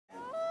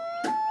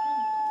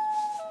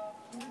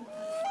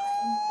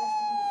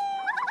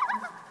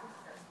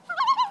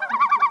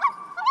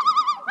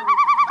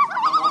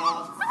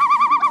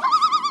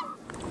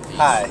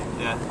Hi,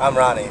 Yeah. I'm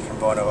Ronnie from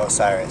Born of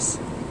Osiris.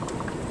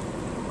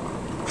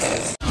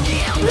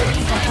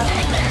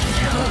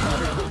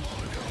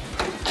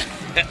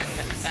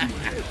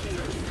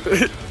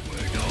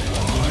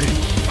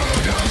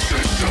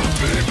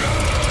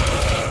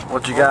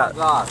 What you got?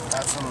 Got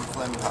some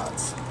Flim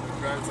Pots.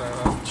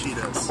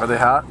 Cheetos. Are they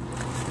hot?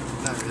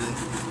 Not really.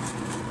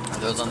 Are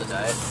those on the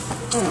diet?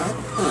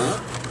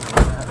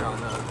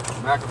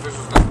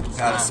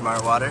 Got a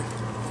Smart Water.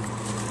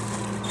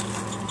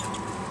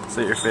 Is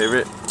that your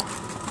favorite?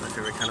 My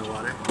favorite kind of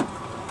water.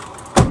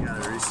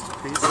 Got a Reese's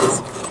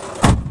Pieces.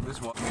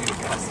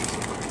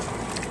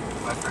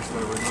 My first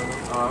flavor was one.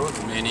 Oh, it was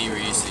mini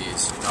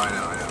Reese's. Oh, I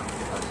know.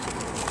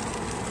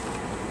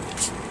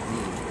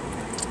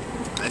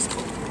 Nice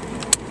cold.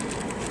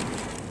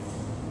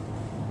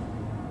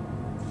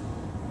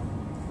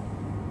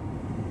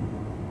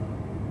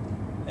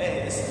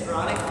 Hey, this is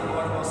Ronnie from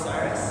Born of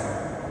Osiris,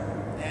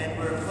 and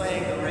we're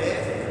playing the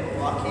Rave in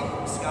Milwaukee,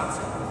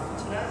 Wisconsin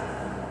tonight.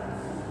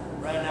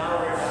 Right now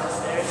we're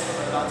downstairs and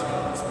we're about to go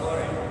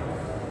exploring.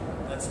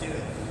 Let's do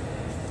it.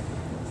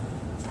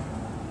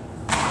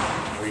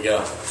 Here we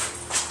go.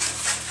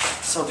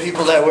 Some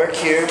people that work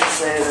here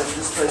say that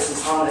this place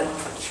is haunted.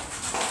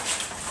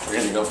 We're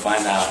gonna go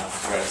find out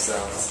for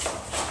ourselves.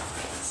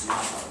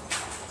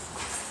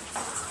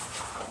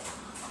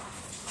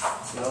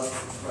 Smells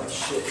like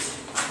shit.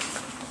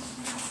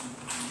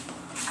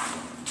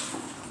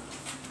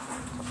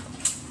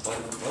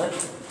 What?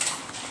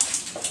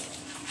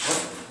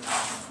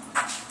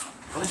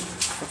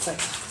 What's that?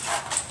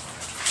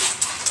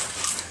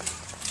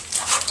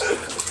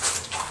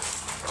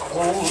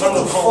 What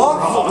the fuck?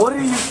 What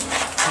are you?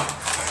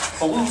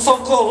 I'm so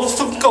close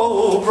to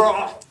go,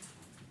 bro.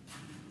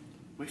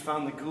 We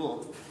found the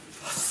ghoul.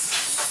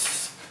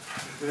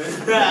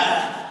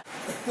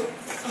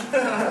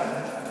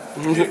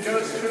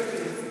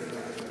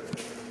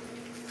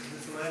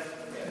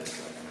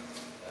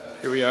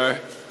 Here we are.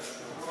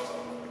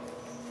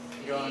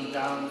 Going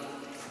down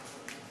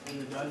in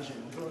the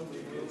dungeon.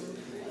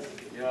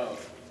 Yo.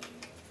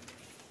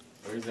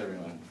 Where's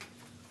everyone?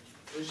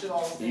 We should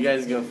all. You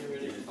guys go.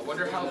 I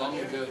wonder how long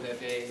ago that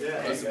they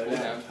was pulled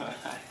out.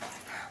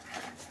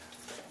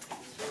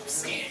 I'm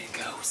scared of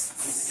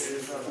ghosts.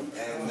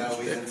 And now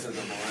we enter the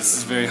morning. This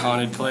is a very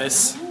haunted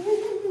place.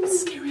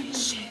 Scary as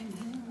shit.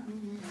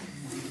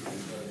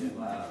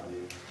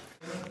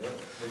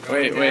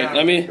 Wait,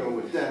 let me.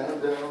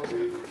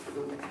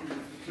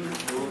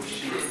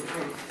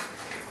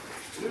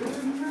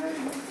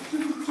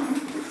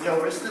 Yo,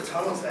 where's the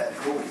tunnels at?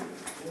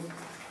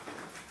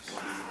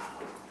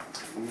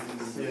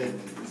 Dude.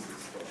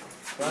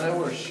 Thought I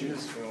wore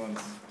shoes for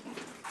once.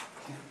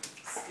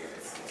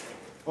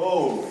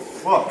 Oh,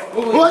 fuck.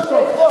 What the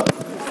fuck?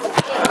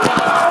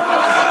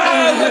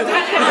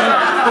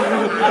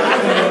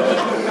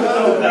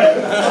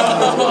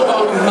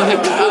 Oh my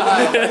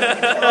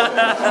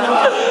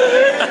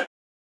god.